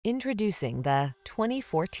Introducing the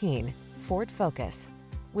 2014 Ford Focus.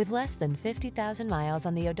 With less than 50,000 miles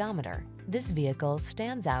on the odometer, this vehicle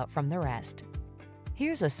stands out from the rest.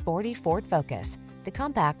 Here's a sporty Ford Focus, the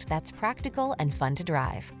compact that's practical and fun to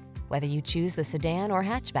drive. Whether you choose the sedan or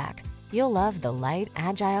hatchback, you'll love the light,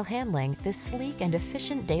 agile handling this sleek and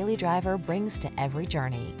efficient daily driver brings to every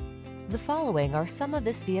journey. The following are some of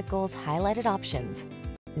this vehicle's highlighted options: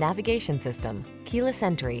 navigation system, keyless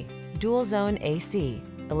entry, dual zone AC,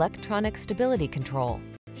 electronic stability control,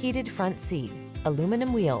 heated front seat,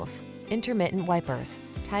 aluminum wheels, intermittent wipers,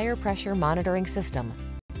 tire pressure monitoring system,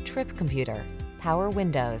 trip computer, power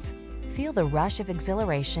windows. Feel the rush of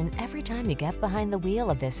exhilaration every time you get behind the wheel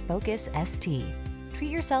of this Focus ST. Treat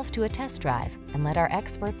yourself to a test drive and let our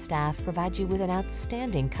expert staff provide you with an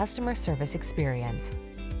outstanding customer service experience.